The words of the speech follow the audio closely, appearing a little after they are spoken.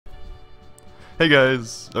Hey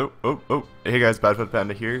guys! Hey guys, Badfoot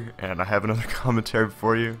Panda here, and I have another commentary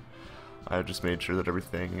for you. I just made sure that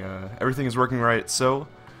everything is working right. So,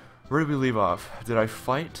 where did we leave off? Did I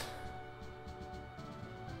fight?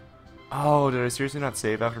 Oh, did I seriously not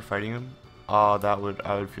save after fighting him? Oh,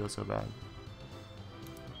 I would feel so bad.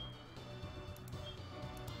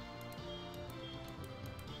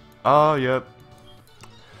 Oh, yep.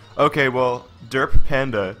 Okay, well, Derp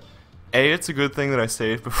Panda. A, it's a good thing that I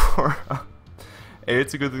saved before. A,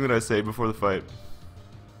 it's a good thing that I saved before the fight.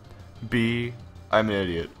 B, I'm an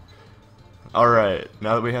idiot. Alright,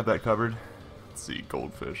 now that we have that covered, let's see,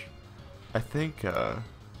 goldfish. I think, no,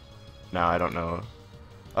 I don't know.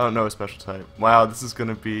 I don't know a special type. Wow, this is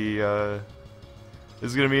gonna be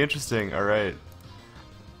interesting, alright.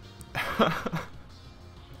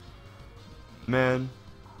 Man.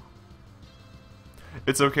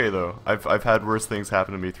 It's okay though. I've had worse things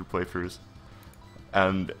happen to me through playthroughs.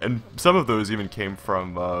 And some of those even came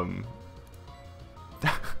from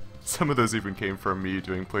some of those even came from me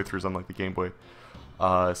doing playthroughs on like the Game Boy.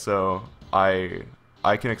 So I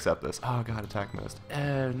can accept this. Oh god, attack missed.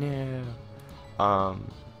 Oh no.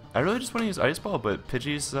 I really just want to use Ice Ball, but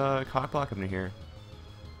Pidgey's cockblocking me here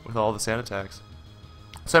with all the sand attacks.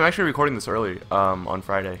 So I'm actually recording this early on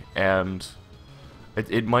Friday, and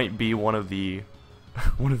it might be one of the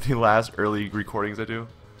last early recordings I do,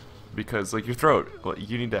 because like your throat,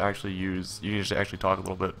 you need to actually talk a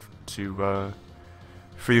little bit to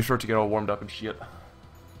for your throat to get all warmed up and shit.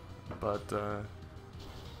 But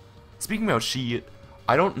speaking about shit,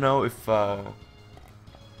 I don't know if I'd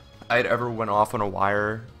ever went off on a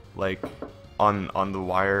wire, like on the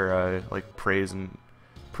wire, like praise and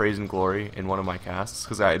glory in one of my casts,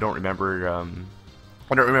 because I don't remember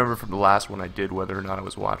from the last one I did whether or not I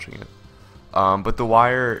was watching it. But The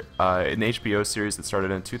Wire, an HBO series that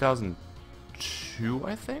started in 2002,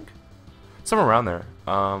 I think? Somewhere around there.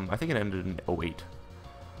 I think it ended in 2008.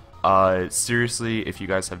 Seriously, if you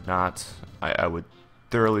guys have not, I would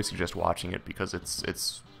thoroughly suggest watching it, because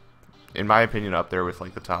it's, in my opinion, up there with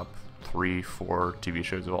like the top 3-4 TV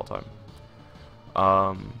shows of all time.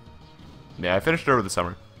 Yeah, I finished it over the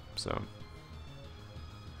summer, so.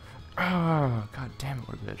 Oh, god damn it,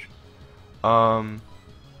 what a bitch.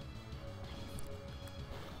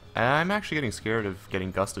 I'm actually getting scared of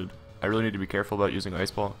getting gusted. I really need to be careful about using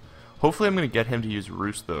Ice Ball. Hopefully I'm going to get him to use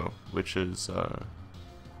Roost, though, which is, oh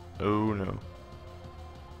no.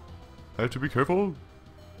 I have to be careful.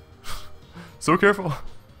 So careful.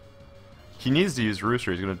 He needs to use Roost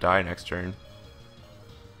or he's going to die next turn.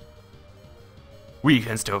 We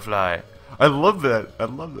can still fly. I love that. I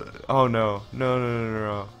love that. Oh no. No, no, no,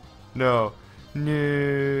 no, no.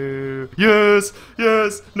 No. No. Yes!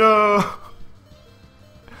 Yes! No!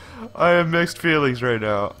 I have mixed feelings right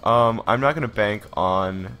now. I'm not going to bank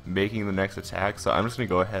on making the next attack, so I'm just going to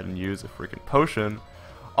go ahead and use a freaking potion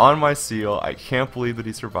on my seal. I can't believe that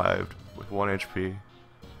he survived with 1 HP.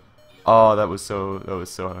 Oh, that was so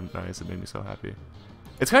nice. It made me so happy.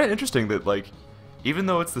 It's kind of interesting that, like, even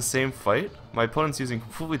though it's the same fight, my opponent's using a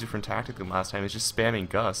completely different tactic than last time. He's just spamming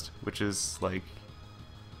Gust, which is, like,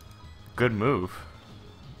 good move,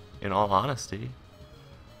 in all honesty.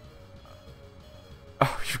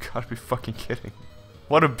 Oh, you gotta be fucking kidding.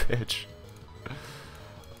 What a bitch.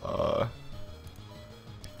 Oh,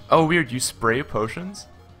 weird, you spray potions?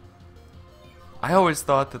 I always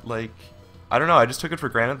thought that, like, I don't know, I just took it for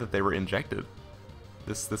granted that they were injected.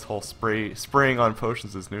 This whole spraying on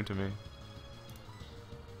potions is new to me.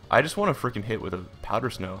 I just want to freaking hit with a powder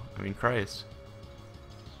snow. I mean, Christ.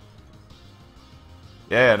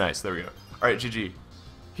 Yeah, nice, there we go. Alright, GG.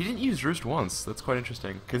 He didn't use Roost once, that's quite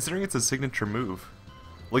interesting, considering it's a signature move.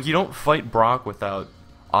 Like, you don't fight Brock without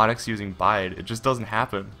Onyx using Bide. It just doesn't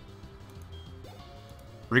happen.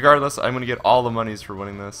 Regardless, I'm going to get all the monies for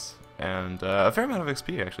winning this. And a fair amount of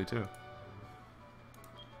XP, actually, too.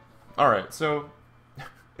 Alright, so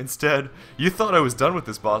instead, you thought I was done with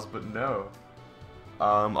this boss, but no.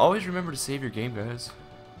 Always remember to save your game, guys.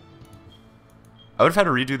 I would have had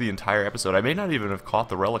to redo the entire episode. I may not even have caught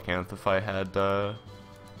the Relicanth if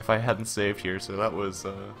I hadn't saved here, so that was...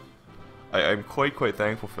 I'm quite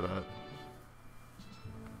thankful for that.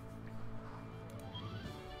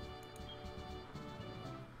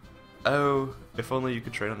 Oh, if only you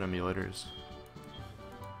could trade on emulators.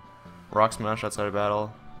 Rock Smash outside of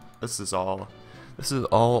battle. This is all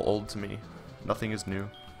old to me. Nothing is new.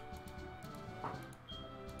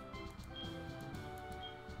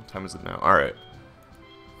 What time is it now? Alright.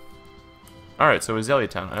 Alright, so Azalea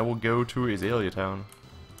Town. I will go to Azalea Town.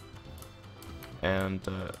 And,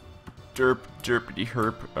 derpity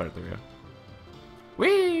herp. Alright, there we go.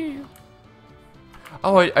 Whee!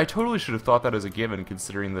 Oh, I totally should have thought that as a given,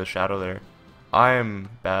 considering the shadow there. I am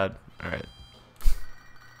bad. Alright.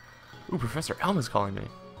 Ooh, Professor Elm is calling me.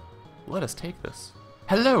 Let us take this.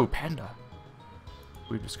 Hello, Panda.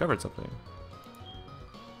 We've discovered something.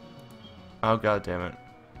 Oh, god damn it.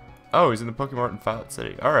 Oh, he's in the Pokemon in Violet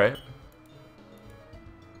City. Alright.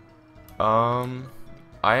 I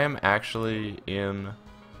am actually in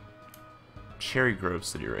Cherry Grove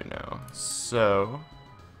City right now. So,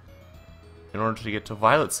 in order to get to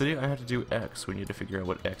Violet City, I have to do X. We need to figure out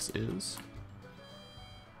what X is.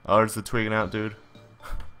 Oh, there's the twigging out, dude.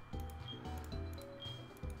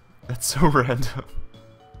 That's so random.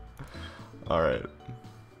 Alright.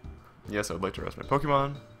 Yes, I would like to rest my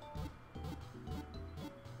Pokemon.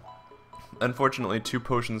 Unfortunately, 2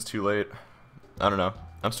 potions too late. I don't know.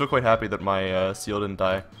 I'm still quite happy that my Seal didn't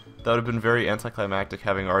die. That would have been very anticlimactic,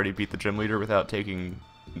 having already beat the gym leader without taking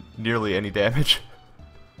nearly any damage.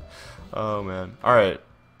 Oh man. Alright,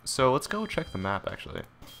 so let's go check the map actually,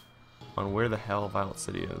 on where the hell Violet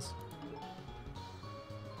City is.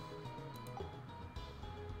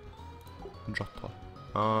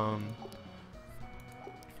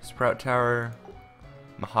 Sprout Tower,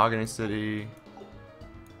 Mahogany City,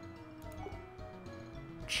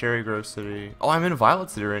 Cherry Grove City. Oh, I'm in Violet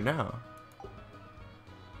City right now.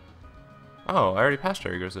 Oh, I already passed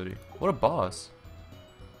Cherry Grove City. What a boss.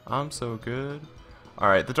 I'm so good.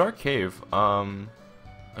 Alright, the Dark Cave. Oh,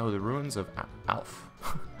 the Ruins of Alf.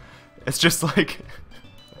 It's just like,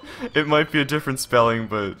 it might be a different spelling,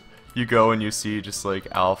 but you go and you see just like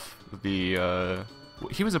Alf, the,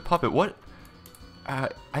 he was a puppet. What?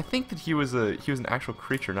 I think that he was an actual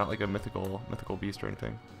creature, not like a mythical beast or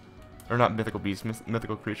anything. Or not mythical beast,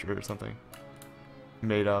 mythical creature or something.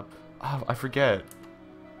 Made up. Oh, I forget.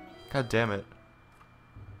 God damn it.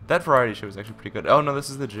 That variety show is actually pretty good. Oh no, this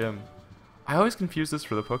is the gym. I always confuse this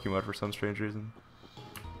for the Pokemon for some strange reason.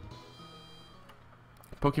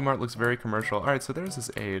 Pokemart looks very commercial. Alright, so there's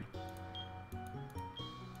this aid.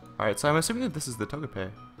 Alright, so I'm assuming that this is the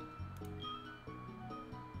Togepi.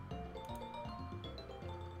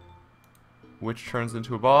 Which turns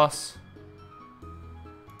into a boss.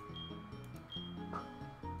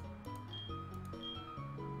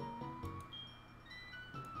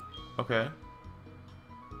 Okay.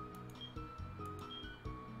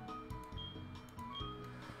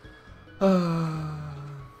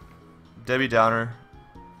 Debbie Downer.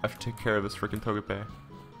 I have to take care of this freaking Togepi.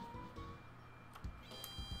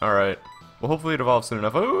 Alright. Well, hopefully it evolves soon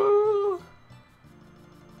enough. Ooh!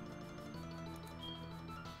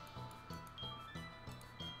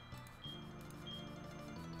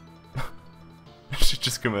 I should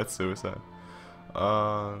just commit suicide.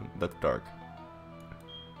 That's dark.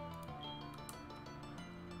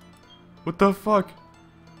 What the fuck?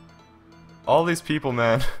 All these people,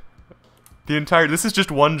 man. This is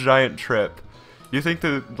just one giant trip. You think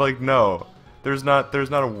that, like, no. There's not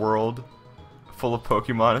a world full of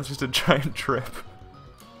Pokemon, it's just a giant trip.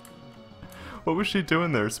 What was she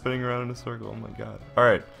doing there, spinning around in a circle? Oh my god.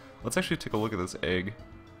 Alright, let's actually take a look at this egg.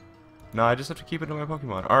 No, I just have to keep it in my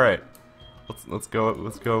Pokemon. Alright. Let's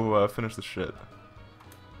go finish this shit.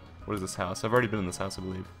 What is this house? I've already been in this house, I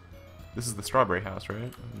believe. This is the strawberry house,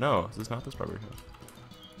 right? No, this is not the strawberry house.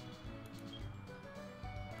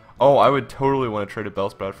 Oh, I would totally want to trade a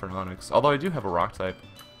Bellsprout for an Onix. Although I do have a rock type.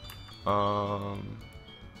 I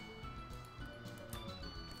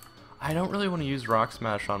don't really want to use Rock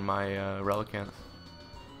Smash on my Relicanth.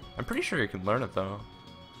 I'm pretty sure you can learn it though.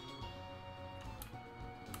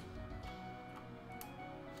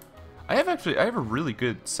 I have a really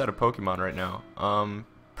good set of Pokemon right now.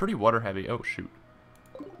 Pretty water heavy. Oh shoot.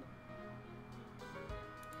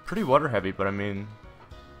 Pretty water heavy, but I mean,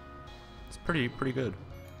 it's pretty good.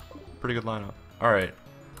 Pretty good lineup. Alright,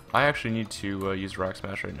 I actually need to use Rock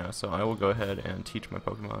Smash right now, so I will go ahead and teach my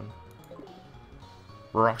Pokemon.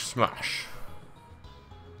 Rock Smash.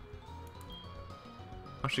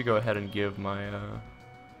 I should go ahead and give my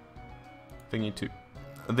thingy to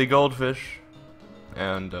the goldfish,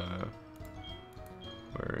 and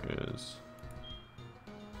where is...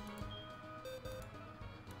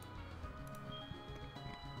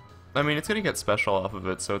 I mean, it's gonna get special off of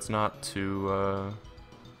it, so it's not too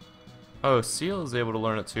Oh, Seal is able to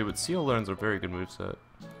learn it too, but Seal learns a very good moveset.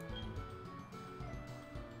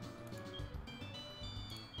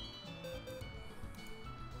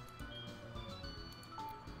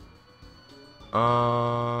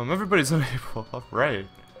 Everybody's unable. Right.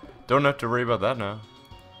 Don't have to worry about that now.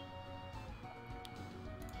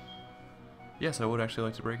 Yes, I would actually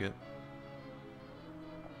like to break it.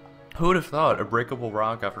 Who would have thought a breakable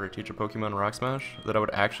rock after I teach a Pokemon Rock Smash that I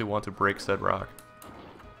would actually want to break said rock?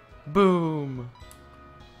 Boom!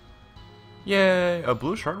 Yay! A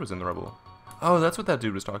blue shard was in the rubble. Oh, that's what that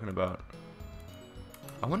dude was talking about.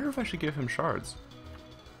 I wonder if I should give him shards.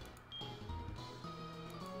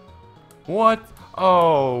 What?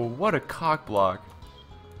 Oh, what a cock block.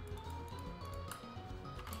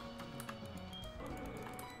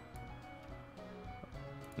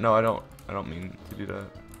 No, I don't mean to do that.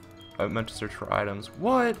 I meant to search for items.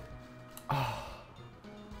 What? Oh.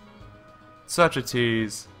 Such a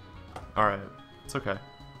tease. Alright, it's okay.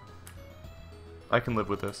 I can live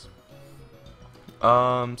with this.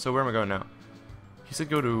 So where am I going now? He said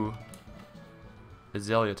go to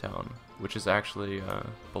Azalea Town, which is actually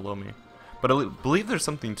below me. But I believe there's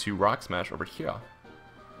something to Rock Smash over here.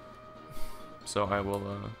 So I will,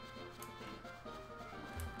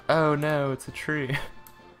 Oh no, it's a tree.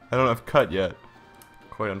 I don't have cut yet.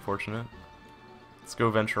 Quite unfortunate. Let's go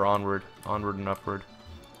venture onward. Onward and upward.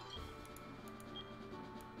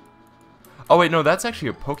 Oh wait, no, that's actually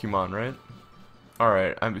a Pokemon, right?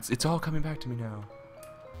 Alright, it's all coming back to me now.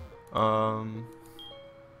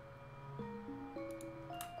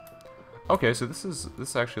 Okay, so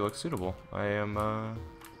this actually looks suitable. I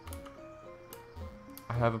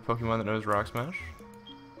have a Pokemon that knows Rock Smash.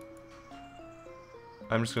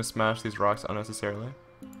 I'm just gonna smash these rocks unnecessarily.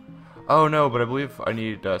 Oh no, but I believe I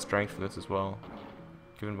need strength for this as well.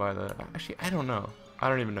 Given by the... Actually, I don't know. I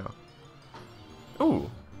don't even know.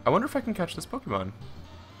 Ooh, I wonder if I can catch this Pokemon.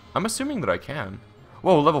 I'm assuming that I can.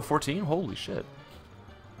 Whoa, level 14? Holy shit.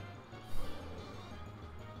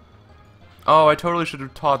 Oh, I totally should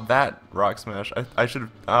have taught that Rock Smash. I should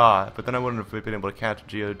have... but then I wouldn't have been able to catch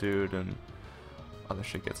Geodude and other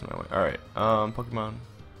shit gets in my way. Alright, Pokemon.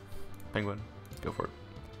 Penguin. Go for it.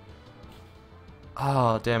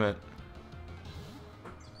 Ah, damn it.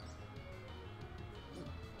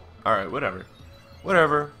 Alright, whatever.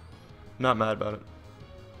 Whatever. Not mad about it.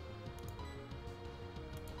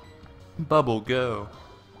 Bubble, go.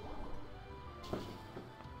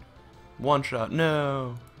 One shot,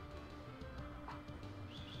 no.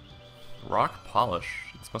 Rock Polish.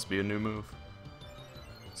 This must be a new move.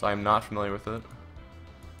 So I'm not familiar with it.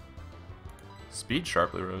 Speed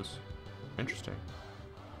sharply rose. Interesting.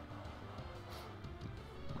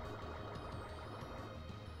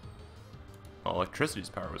 Oh, electricity's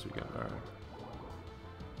power was weakened. Alright.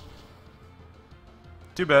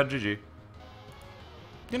 Too bad, GG.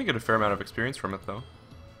 Gonna get a fair amount of experience from it, though.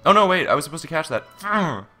 Oh no, wait, I was supposed to catch that.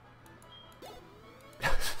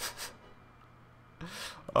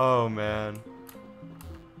 Oh, man.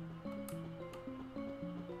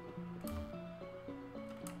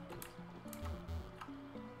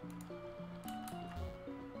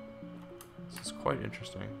 This is quite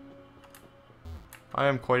interesting. I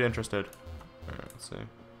am quite interested. Alright, let's see.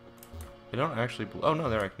 They don't actually... Oh, no,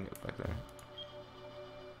 there I can get back there.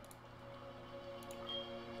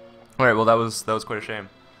 Alright, well, that was quite a shame.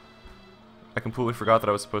 I completely forgot that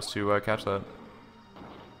I was supposed to catch that.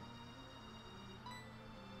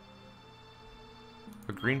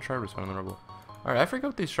 A green shard was found in the rubble. Alright, I forget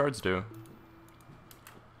what these shards do.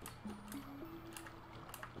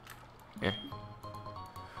 Yeah.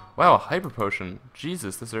 Wow, a hyper potion.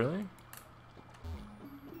 Jesus, this early?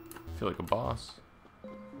 I feel like a boss. I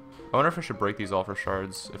wonder if I should break these all for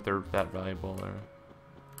shards, if they're that valuable, or...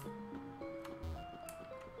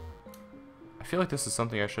 I feel like this is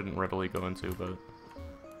something I shouldn't readily go into, but...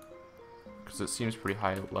 because it seems pretty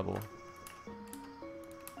high level.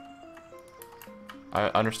 I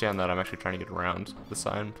understand that I'm actually trying to get around the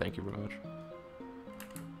sign. Thank you very much.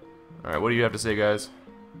 Alright, what do you have to say, guys?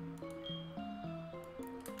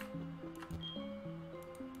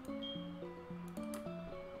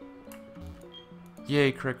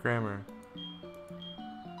 Yay, correct grammar.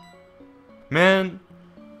 Man!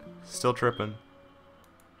 Still tripping.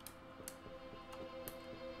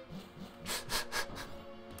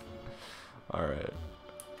 Alright.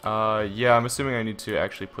 Yeah, I'm assuming I need to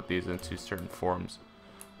actually put these into certain forms.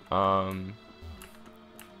 I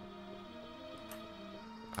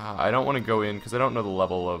don't want to go in because I don't know the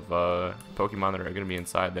level of Pokemon that are going to be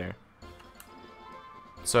inside there.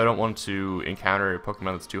 So I don't want to encounter a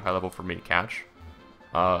Pokemon that's too high level for me to catch.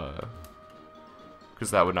 Because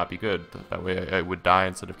that would not be good. That way I would die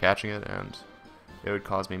instead of catching it, and it would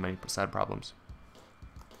cause me many sad problems.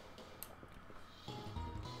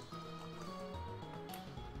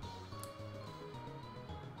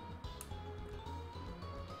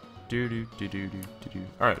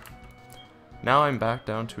 Alright. Now I'm back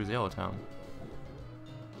down to Azalea Town.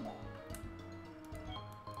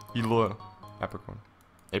 Elo. Apricorn.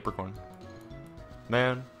 Apricorn.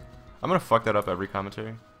 Man. I'm gonna fuck that up every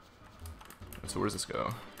commentary. So where does this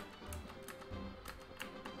go?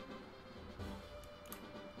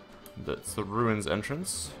 That's the ruins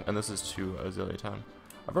entrance, and this is to Azalea Town.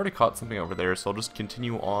 I've already caught something over there, so I'll just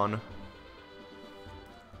continue on.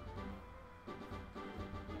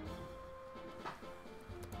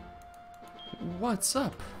 What's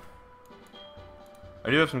up? I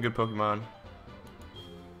do have some good Pokemon.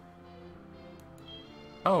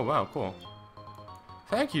 Oh, wow, cool.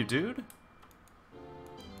 Thank you, dude.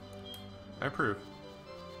 I approve.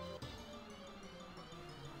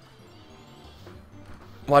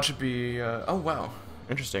 Watch it be, oh wow,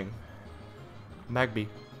 interesting. Magby.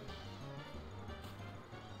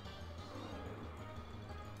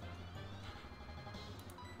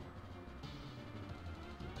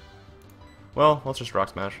 Well, let's just Rock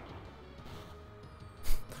Smash.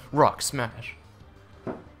 Rock Smash.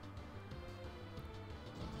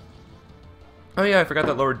 Oh yeah, I forgot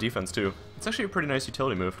that lowered defense too. It's actually a pretty nice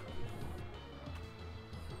utility move.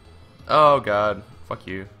 Oh god, fuck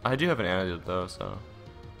you. I do have an antidote though, so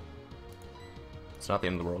it's not the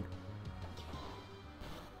end of the world.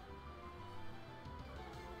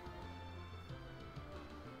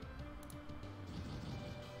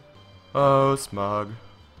 Oh, Smog.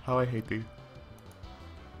 How I hate thee.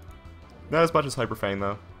 Not as much as Hyper Fang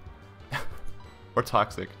though. Or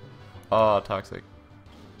Toxic. Oh, Toxic.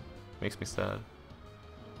 Makes me sad.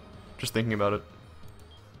 Just thinking about it.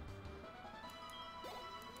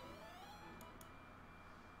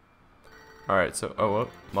 Alright, so, oh,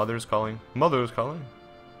 Mother's calling. Mother's calling.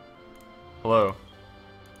 Hello.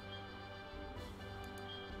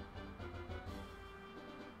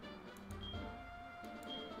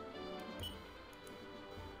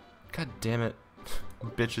 God damn it.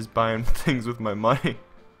 Bitch is buying things with my money.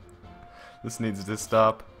 This needs to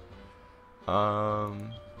stop. I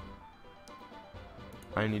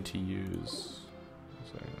need to use...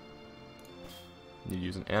 Need to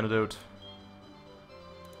use an antidote.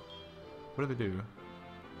 What do they do?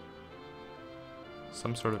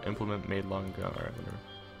 Some sort of implement made long ago. Alright, whatever.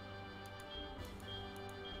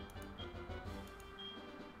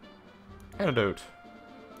 Antidote.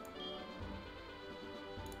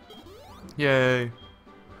 Yay.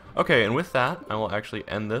 Okay, and with that, I will actually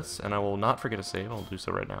end this, and I will not forget to save. I'll do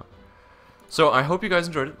so right now. So, I hope you guys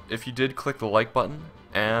enjoyed it. If you did, click the like button,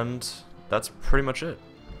 and that's pretty much it.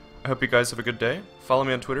 I hope you guys have a good day. Follow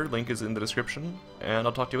me on Twitter, link is in the description, and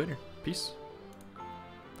I'll talk to you later. Peace.